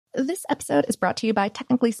This episode is brought to you by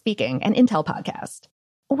Technically Speaking, an Intel podcast.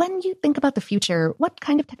 When you think about the future, what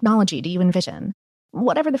kind of technology do you envision?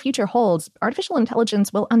 Whatever the future holds, artificial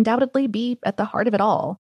intelligence will undoubtedly be at the heart of it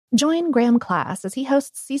all. Join Graham Class as he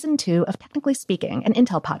hosts Season 2 of Technically Speaking, an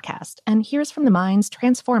Intel podcast, and hears from the minds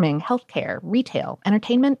transforming healthcare, retail,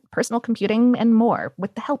 entertainment, personal computing, and more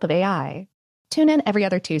with the help of AI. Tune in every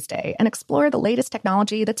other Tuesday and explore the latest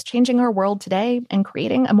technology that's changing our world today and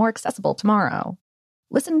creating a more accessible tomorrow.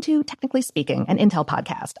 Listen to Technically Speaking, an Intel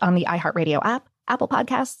podcast on the iHeartRadio app, Apple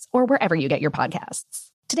Podcasts, or wherever you get your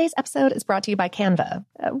podcasts. Today's episode is brought to you by Canva.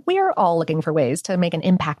 We're all looking for ways to make an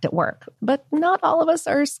impact at work, but not all of us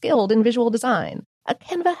are skilled in visual design.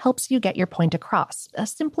 Canva helps you get your point across,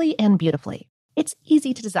 simply and beautifully. It's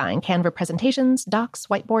easy to design Canva presentations, docs,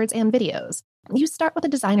 whiteboards, and videos. You start with a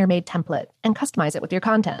designer-made template and customize it with your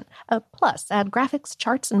content. Plus, add graphics,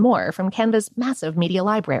 charts, and more from Canva's massive media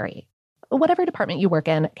library. Whatever department you work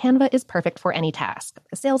in, Canva is perfect for any task.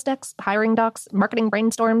 Sales decks, hiring docs, marketing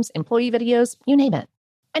brainstorms, employee videos, you name it.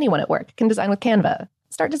 Anyone at work can design with Canva.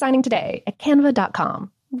 Start designing today at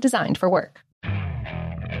canva.com. Designed for work.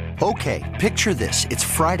 Okay, picture this. It's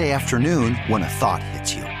Friday afternoon when a thought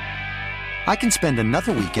hits you. I can spend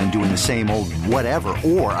another weekend doing the same old whatever,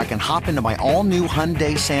 or I can hop into my all-new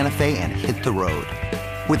Hyundai Santa Fe and hit the road.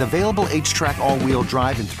 With available H-Track all-wheel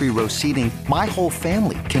drive and 3-row seating, my whole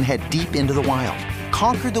family can head deep into the wild.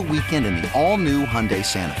 Conquer the weekend in the all-new Hyundai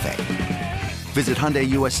Santa Fe. Visit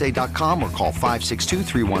HyundaiUSA.com or call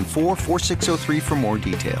 562-314-4603 for more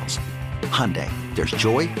details. Hyundai, there's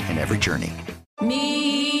joy in every journey.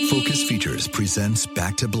 Focus Features presents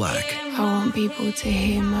Back to Black. I want people to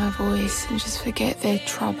hear my voice and just forget their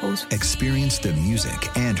troubles. Experience the music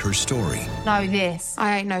and her story. Know this,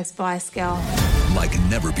 I ain't no Spice Girl. Like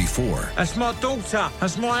never before. That's my daughter.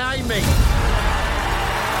 That's my Amy.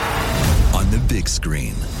 On the big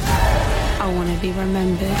screen. I want to be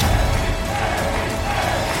remembered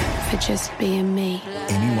for just being me.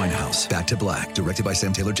 Amy Winehouse, Back to Black, directed by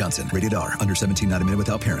Sam Taylor Johnson. Rated R, under 17, not a minute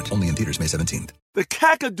without parent. Only in theaters May 17th. The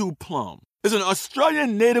Kakadu plum is an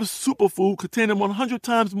Australian native superfood containing 100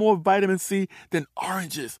 times more vitamin C than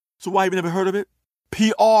oranges. So why have you never heard of it?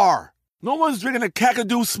 PR. No one's drinking a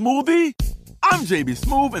Kakadu smoothie? I'm JB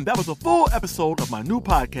Smoove, and that was a full episode of my new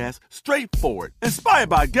podcast, Straightforward, inspired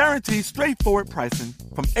by guaranteed straightforward pricing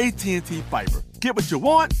from AT&T Fiber. Get what you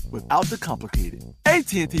want without the complicated.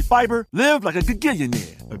 AT&T Fiber, live like a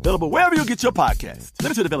gigillionaire. Available wherever you get your podcasts.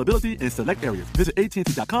 Limited availability in select areas. Visit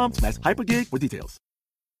AT&T.com/hypergig for details.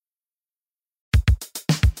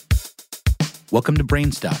 Welcome to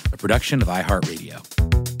Brain Stuff, a production of iHeartRadio.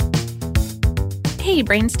 Hey,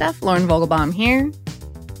 Brain Stuff, Lauren Vogelbaum here.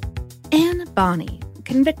 Anne Bonny,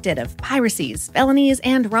 convicted of piracies, felonies,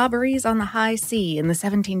 and robberies on the high sea in the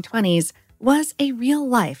 1720s, was a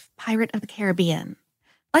real-life pirate of the Caribbean.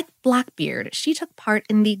 Like Blackbeard, she took part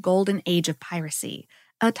in the Golden Age of piracy,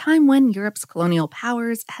 a time when Europe's colonial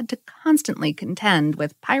powers had to constantly contend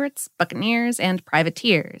with pirates, buccaneers, and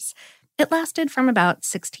privateers. It lasted from about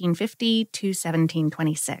 1650 to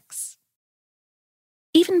 1726.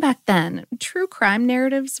 Even back then, true crime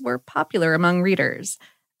narratives were popular among readers,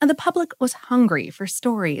 and the public was hungry for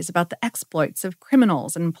stories about the exploits of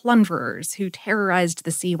criminals and plunderers who terrorized the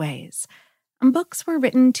seaways. Books were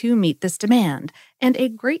written to meet this demand, and a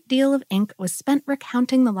great deal of ink was spent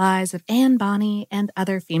recounting the lives of Anne Bonny and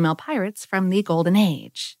other female pirates from the Golden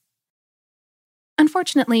Age.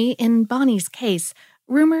 Unfortunately, in Bonny's case,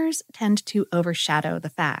 rumors tend to overshadow the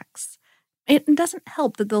facts. It doesn't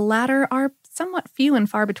help that the latter are somewhat few and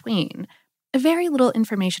far between. Very little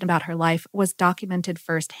information about her life was documented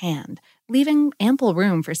firsthand, leaving ample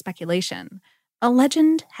room for speculation. A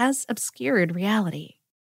legend has obscured reality.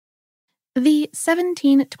 The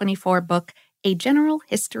 1724 book, A General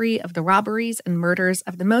History of the Robberies and Murders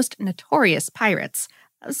of the Most Notorious Pirates,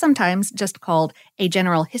 sometimes just called A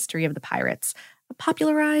General History of the Pirates,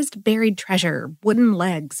 popularized buried treasure, wooden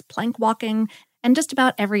legs, plank walking, and just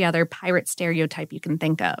about every other pirate stereotype you can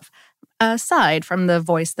think of, aside from the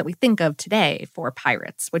voice that we think of today for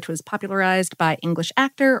pirates, which was popularized by English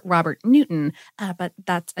actor Robert Newton, but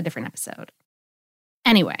that's a different episode.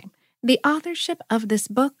 Anyway, the authorship of this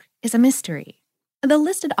book is a mystery. The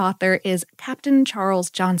listed author is Captain Charles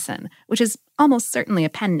Johnson, which is almost certainly a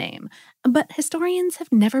pen name, but historians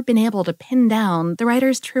have never been able to pin down the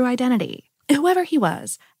writer's true identity. Whoever he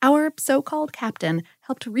was, our so-called captain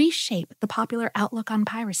helped reshape the popular outlook on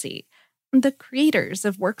piracy. The creators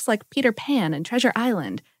of works like Peter Pan and Treasure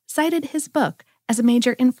Island cited his book as a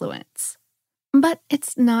major influence. But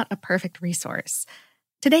it's not a perfect resource.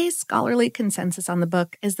 Today's scholarly consensus on the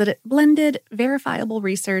book is that it blended verifiable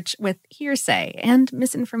research with hearsay and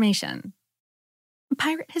misinformation.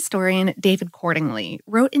 Pirate historian David Cordingley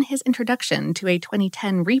wrote in his introduction to a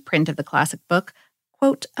 2010 reprint of the classic book,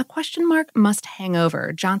 quote, "A question mark must hang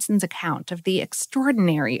over Johnson's account of the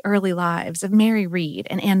extraordinary early lives of Mary Read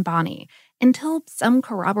and Anne Bonny until some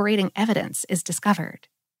corroborating evidence is discovered."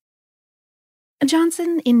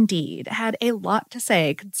 Johnson, indeed, had a lot to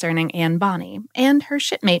say concerning Anne Bonny and her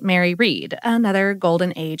shipmate Mary Read, another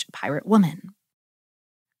Golden Age pirate woman.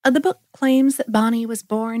 The book claims that Bonny was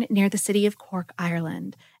born near the city of Cork,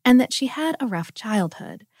 Ireland, and that she had a rough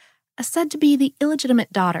childhood. Said to be the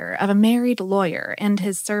illegitimate daughter of a married lawyer and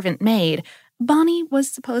his servant maid, Bonny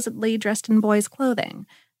was supposedly dressed in boys' clothing.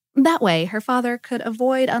 That way, her father could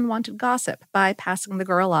avoid unwanted gossip by passing the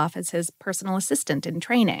girl off as his personal assistant in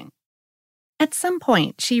training. At some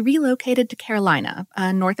point, she relocated to Carolina,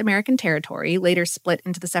 a North American territory later split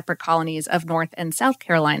into the separate colonies of North and South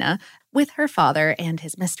Carolina, with her father and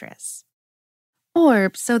his mistress.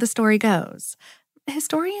 Or so the story goes.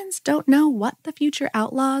 Historians don't know what the future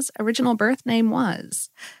outlaw's original birth name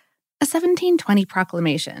was. A 1720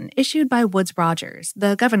 proclamation issued by Woodes Rogers,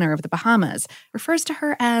 the governor of the Bahamas, refers to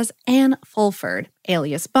her as Anne Fulford,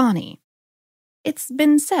 alias Bonny. It's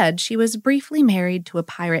been said she was briefly married to a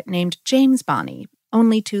pirate named James Bonny,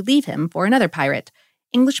 only to leave him for another pirate,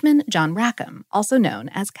 Englishman John Rackham, also known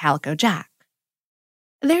as Calico Jack.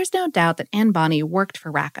 There's no doubt that Anne Bonny worked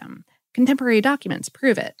for Rackham. Contemporary documents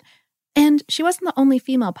prove it. And she wasn't the only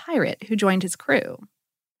female pirate who joined his crew.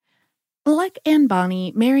 Like Anne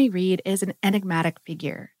Bonny, Mary Read is an enigmatic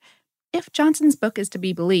figure. If Johnson's book is to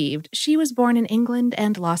be believed, she was born in England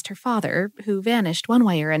and lost her father, who vanished one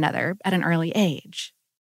way or another at an early age.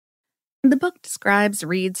 The book describes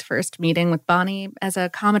Read's first meeting with Bonny as a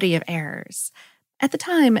comedy of errors. At the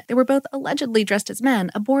time, they were both allegedly dressed as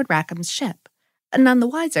men aboard Rackham's ship. None the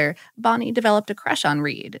wiser, Bonny developed a crush on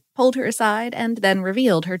Read, pulled her aside, and then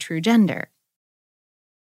revealed her true gender.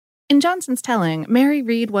 In Johnson's telling, Mary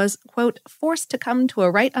Read was, quote, forced to come to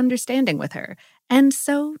a right understanding with her, and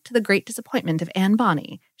so, to the great disappointment of Anne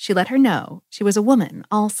Bonny, she let her know she was a woman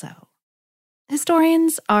also.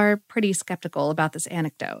 Historians are pretty skeptical about this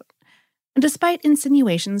anecdote. Despite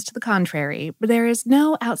insinuations to the contrary, there is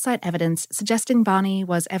no outside evidence suggesting Bonny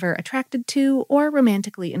was ever attracted to or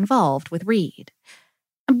romantically involved with Read.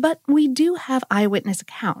 But we do have eyewitness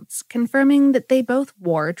accounts confirming that they both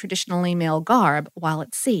wore traditionally male garb while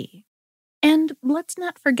at sea. And let's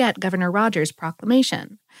not forget Governor Rogers'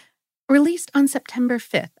 proclamation. Released on September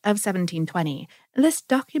 5th of 1720, this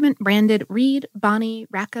document branded Read, Bonny,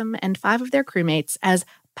 Rackham, and 5 of their crewmates as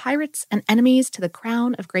pirates and enemies to the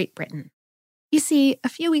crown of Great Britain. You see, a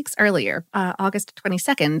few weeks earlier, August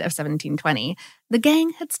 22nd of 1720, the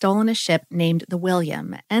gang had stolen a ship named the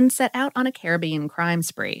William and set out on a Caribbean crime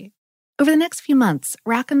spree. Over the next few months,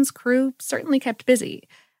 Rackham's crew certainly kept busy.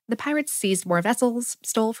 The pirates seized more vessels,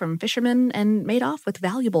 stole from fishermen, and made off with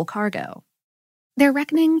valuable cargo. Their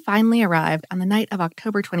reckoning finally arrived on the night of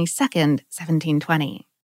October 22nd, 1720.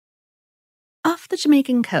 Off the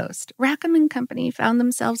Jamaican coast, Rackham and company found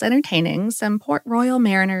themselves entertaining some Port Royal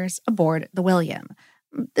mariners aboard the William.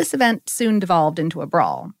 This event soon devolved into a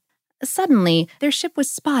brawl. Suddenly, their ship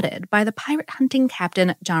was spotted by the pirate-hunting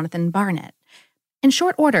captain Jonathan Barnett. In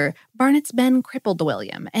short order, Barnett's men crippled the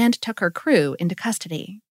William and took her crew into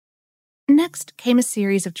custody. Next came a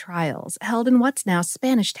series of trials held in what's now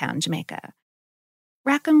Spanish Town, Jamaica.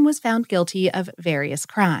 Rackham was found guilty of various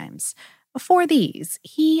crimes. For these,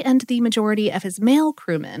 he and the majority of his male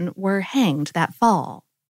crewmen were hanged that fall.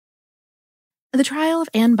 The trial of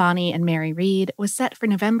Anne Bonny and Mary Read was set for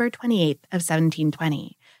November 28th of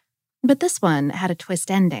 1720, but this one had a twist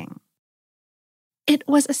ending. It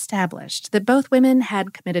was established that both women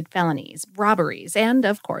had committed felonies, robberies, and,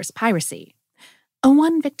 of course, piracy.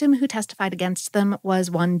 One victim who testified against them was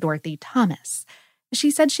one Dorothy Thomas. She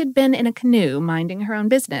said she'd been in a canoe minding her own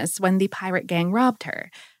business when the pirate gang robbed her.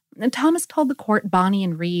 Thomas told the court Bonny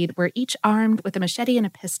and Read were each armed with a machete and a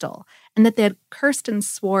pistol, and that they had cursed and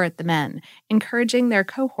swore at the men, encouraging their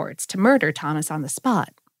cohorts to murder Thomas on the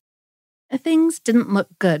spot. Things didn't look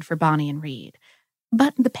good for Bonny and Read,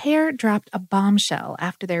 but the pair dropped a bombshell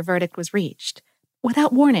after their verdict was reached.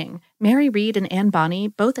 Without warning, Mary Read and Anne Bonny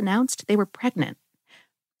both announced they were pregnant.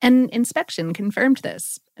 An inspection confirmed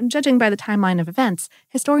this. Judging by the timeline of events,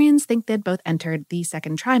 historians think they'd both entered the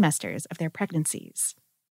second trimesters of their pregnancies.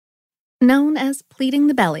 Known as pleading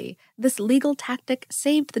the belly, this legal tactic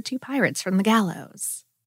saved the 2 pirates from the gallows.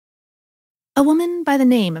 A woman by the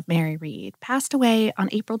name of Mary Read passed away on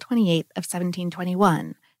April 28th of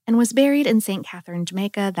 1721 and was buried in St. Catherine,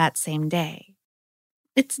 Jamaica that same day.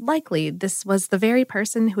 It's likely this was the very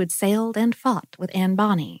person who had sailed and fought with Anne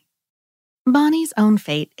Bonny. Bonny's own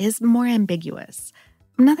fate is more ambiguous.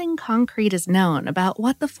 Nothing concrete is known about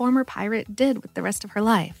what the former pirate did with the rest of her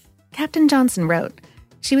life. Captain Johnson wrote,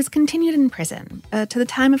 "She was continued in prison to the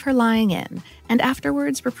time of her lying in, and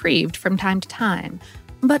afterwards reprieved from time to time.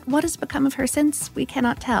 But what has become of her since, we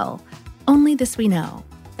cannot tell. Only this we know,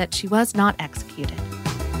 that she was not executed."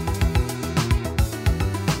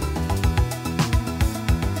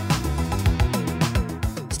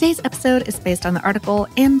 Today's episode is based on the article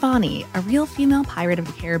Anne Bonny, a Real Female Pirate of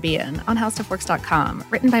the Caribbean on HowStuffWorks.com,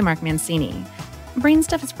 written by Mark Mancini.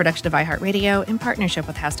 Brainstuff is a production of iHeartRadio in partnership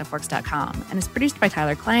with HowStuffWorks.com and is produced by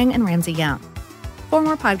Tyler Klang and Ramsey Young. For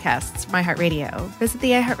more podcasts from iHeartRadio, visit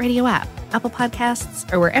the iHeartRadio app, Apple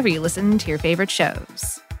Podcasts, or wherever you listen to your favorite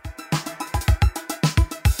shows.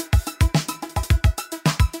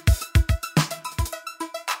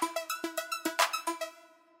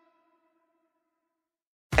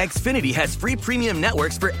 Xfinity has free premium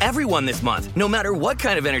networks for everyone this month, no matter what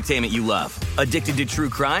kind of entertainment you love. Addicted to true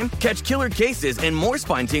crime? Catch killer cases and more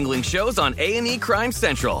spine-tingling shows on A&E Crime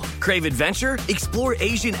Central. Crave adventure? Explore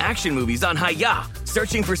Asian action movies on Hi-YAH.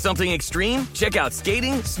 Searching for something extreme? Check out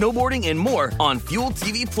skating, snowboarding, and more on Fuel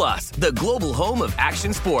TV Plus, the global home of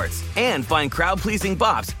action sports. And find crowd-pleasing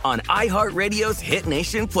bops on iHeartRadio's Hit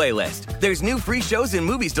Nation playlist. There's new free shows and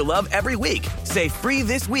movies to love every week. Say free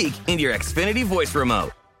this week in your Xfinity voice remote.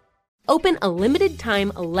 Open a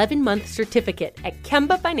limited-time 11-month certificate at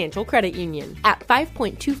Kemba Financial Credit Union. At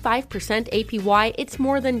 5.25% APY, it's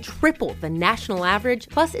more than triple the national average,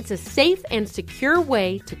 plus it's a safe and secure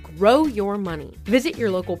way to grow your money. Visit your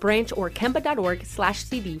local branch or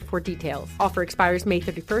kemba.org/CD for details. Offer expires May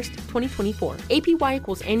 31st, 2024. APY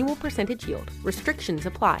equals annual percentage yield. Restrictions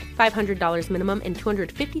apply. $500 minimum and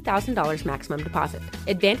 $250,000 maximum deposit.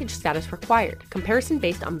 Advantage status required. Comparison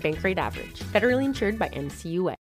based on bank rate average. Federally insured by NCUA.